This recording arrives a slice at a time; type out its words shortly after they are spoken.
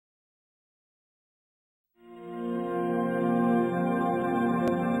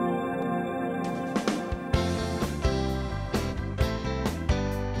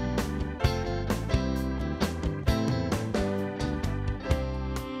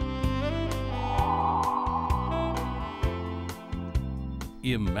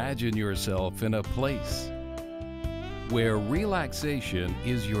Imagine yourself in a place where relaxation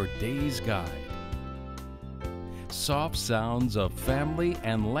is your day's guide. Soft sounds of family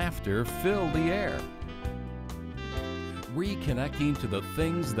and laughter fill the air. Reconnecting to the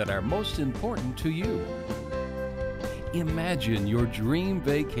things that are most important to you. Imagine your dream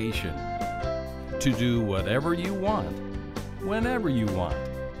vacation to do whatever you want, whenever you want.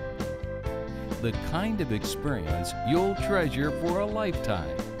 The kind of experience you'll treasure for a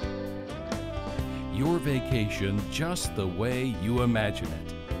lifetime. Your vacation just the way you imagine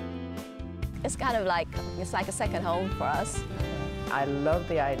it. It's kind of like, it's like a second home for us. I love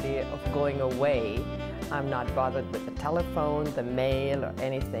the idea of going away. I'm not bothered with the telephone, the mail, or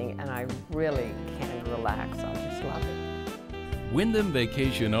anything, and I really can relax. I just love it. Wyndham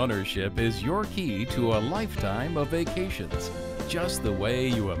Vacation Ownership is your key to a lifetime of vacations, just the way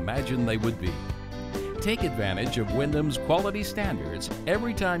you imagine they would be. Take advantage of Wyndham's quality standards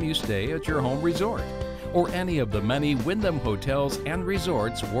every time you stay at your home resort or any of the many Wyndham hotels and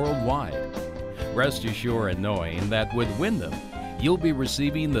resorts worldwide. Rest assured in knowing that with Wyndham, you'll be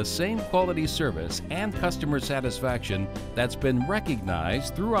receiving the same quality service and customer satisfaction that's been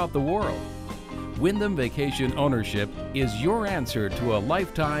recognized throughout the world. Wyndham Vacation Ownership is your answer to a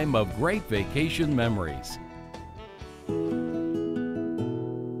lifetime of great vacation memories.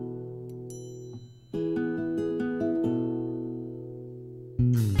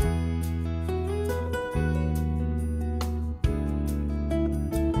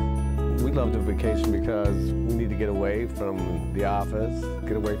 We love the vacation because we need to get away from the office,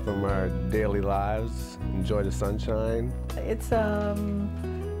 get away from our daily lives, enjoy the sunshine. It's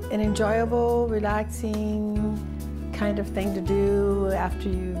an enjoyable, relaxing kind of thing to do after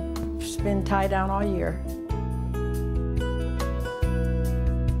you've been tied down all year.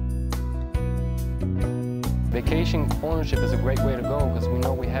 Vacation ownership is a great way to go because we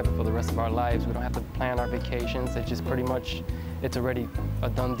know we have it for the rest of our lives. We don't have to plan our vacations. It's just pretty much, it's already a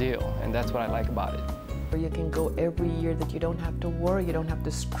done deal, and that's what I like about it. Where you can go every year that you don't have to worry, you don't have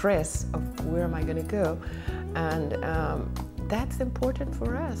to stress of where am I going to go. And that's important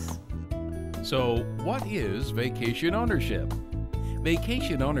for us. So, what is vacation ownership?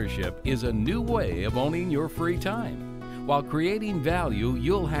 Vacation ownership is a new way of owning your free time while creating value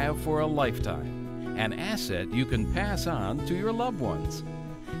you'll have for a lifetime, an asset you can pass on to your loved ones.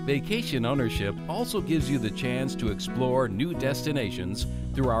 Vacation ownership also gives you the chance to explore new destinations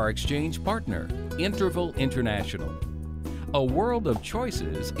through our exchange partner, Interval International. A world of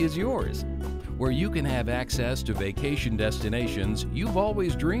choices is yours, where you can have access to vacation destinations you've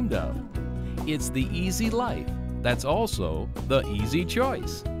always dreamed of. It's the easy life that's also the easy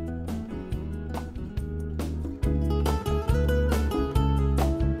choice.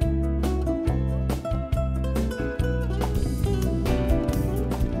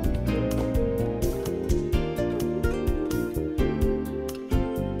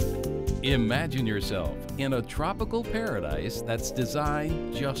 Imagine yourself in a tropical paradise that's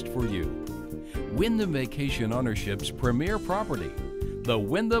designed just for you. Wyndham Vacation Ownership's premier property, the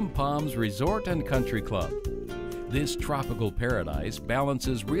Wyndham Palms Resort and Country Club. This tropical paradise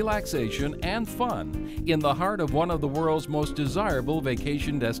balances relaxation and fun in the heart of one of the world's most desirable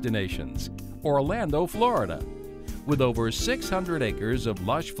vacation destinations, Orlando, Florida. With over 600 acres of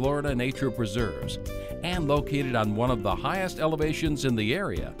lush Florida nature preserves and located on one of the highest elevations in the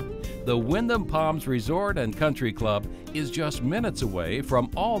area, the Wyndham Palms Resort and Country Club is just minutes away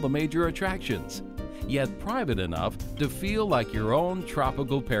from all the major attractions, yet private enough to feel like your own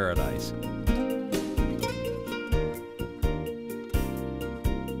tropical paradise.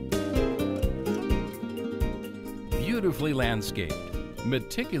 Beautifully landscaped,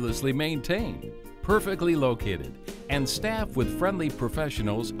 meticulously maintained, perfectly located, and staffed with friendly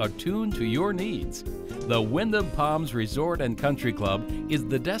professionals attuned to your needs. The Wyndham Palms Resort and Country Club is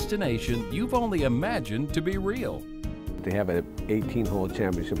the destination you've only imagined to be real. They have an 18-hole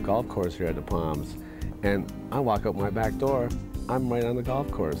championship golf course here at the Palms, and I walk out my back door, I'm right on the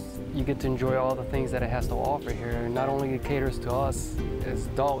golf course. You get to enjoy all the things that it has to offer here. Not only it caters to us as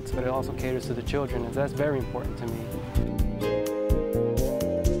adults, but it also caters to the children, and that's very important to me.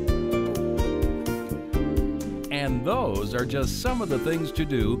 And those are just some of the things to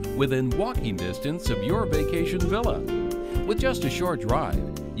do within walking distance of your vacation villa. With just a short drive,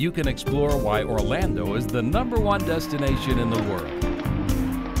 you can explore why Orlando is the #1 destination in the world.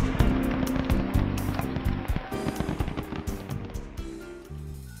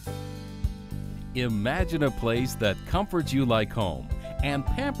 Imagine a place that comforts you like home and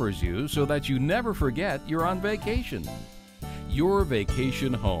pampers you so that you never forget you're on vacation. Your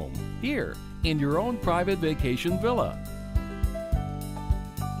vacation home, here in your own private vacation villa.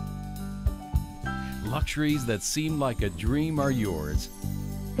 Luxuries that seem like a dream are yours.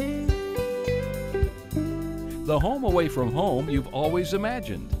 The home away from home you've always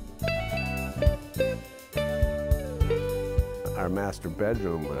imagined. Our master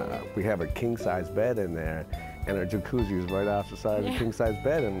bedroom, we have a king-size bed in there, and our jacuzzi is right off the side of the king-size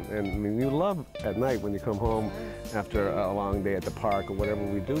bed. And I mean, you love at night when you come home after a long day at the park or whatever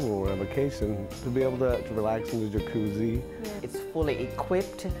we do when we're on vacation, to be able to relax in the jacuzzi. It's fully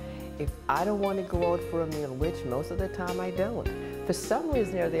equipped. If I don't want to go out for a meal, which most of the time I don't, for some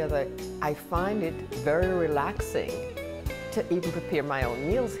reason or the other, I find it very relaxing to even prepare my own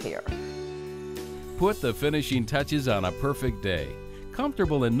meals here. Put the finishing touches on a perfect day.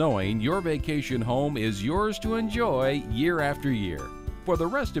 Comfortable in knowing your vacation home is yours to enjoy year after year, for the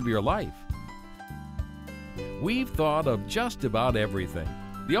rest of your life. We've thought of just about everything.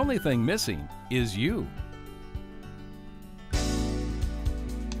 The only thing missing is you.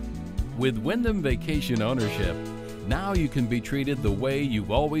 With Wyndham Vacation Ownership, now you can be treated the way you've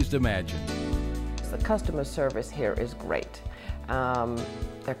always imagined. The customer service here is great.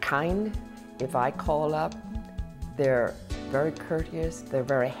 They're kind. If I call up, they're very courteous, they're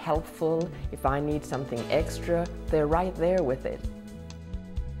very helpful. If I need something extra, they're right there with it.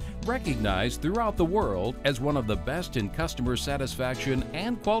 Recognized throughout the world as one of the best in customer satisfaction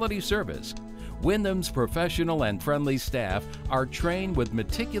and quality service, Wyndham's professional and friendly staff are trained with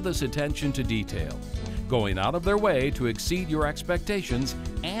meticulous attention to detail, going out of their way to exceed your expectations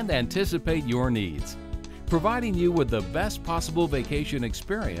and anticipate your needs, providing you with the best possible vacation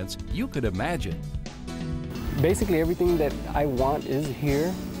experience you could imagine. Basically everything that I want is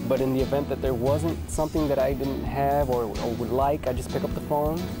here, but in the event that there wasn't something that I didn't have or would like, I just pick up the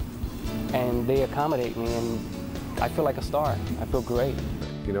phone and they accommodate me, and I feel like a star. I feel great.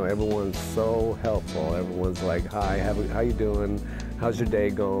 You know, everyone's so helpful. Everyone's like, hi, how you doing? How's your day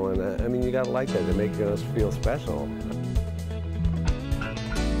going? I mean, you gotta like that. They make us feel special.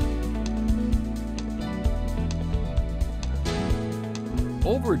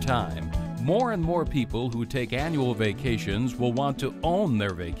 Over time, more and more people who take annual vacations will want to own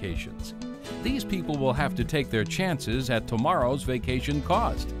their vacations. These people will have to take their chances at tomorrow's vacation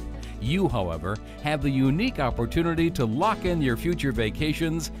cost. You, however, have the unique opportunity to lock in your future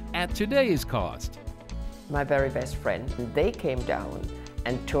vacations at today's cost. My very best friend, they came down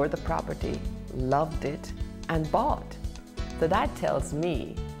and toured the property, loved it, and bought. So that tells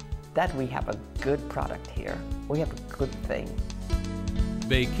me that we have a good product here. We have a good thing.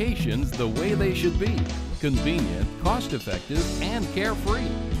 Vacations the way they should be: convenient, cost-effective, and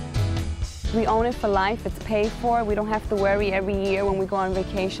carefree. We own it for life. It's paid for. We don't have to worry every year when we go on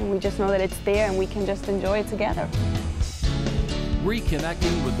vacation. We just know that it's there and we can just enjoy it together.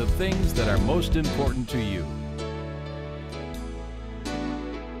 Reconnecting with the things that are most important to you.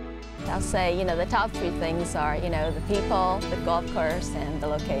 I'll say, the top three things are, the people, the golf course, and the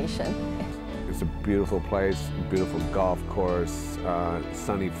location. It's a beautiful place, beautiful golf course,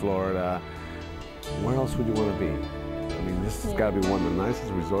 sunny Florida. Where else would you want to be? I mean, this has got to be one of the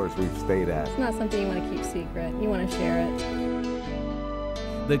nicest resorts we've stayed at. It's not something you want to keep secret. You want to share it.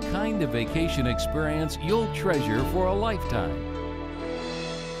 The kind of vacation experience you'll treasure for a lifetime.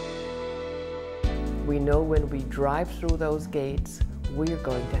 We know when we drive through those gates, we're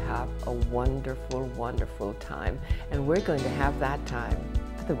going to have a wonderful, wonderful time. And we're going to have that time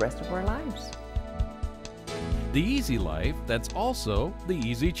for the rest of our lives. The easy life that's also the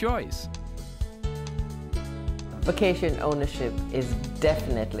easy choice. Vacation ownership is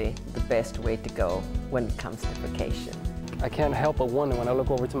definitely the best way to go when it comes to vacation. I can't help but wonder when I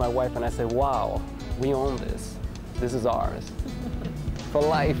look over to my wife and I say, wow, we own this. This is ours. For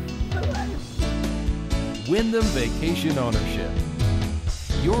life. Wyndham Vacation Ownership.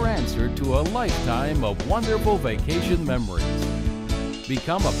 Your answer to a lifetime of wonderful vacation memories.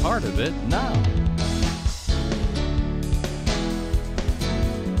 Become a part of it now.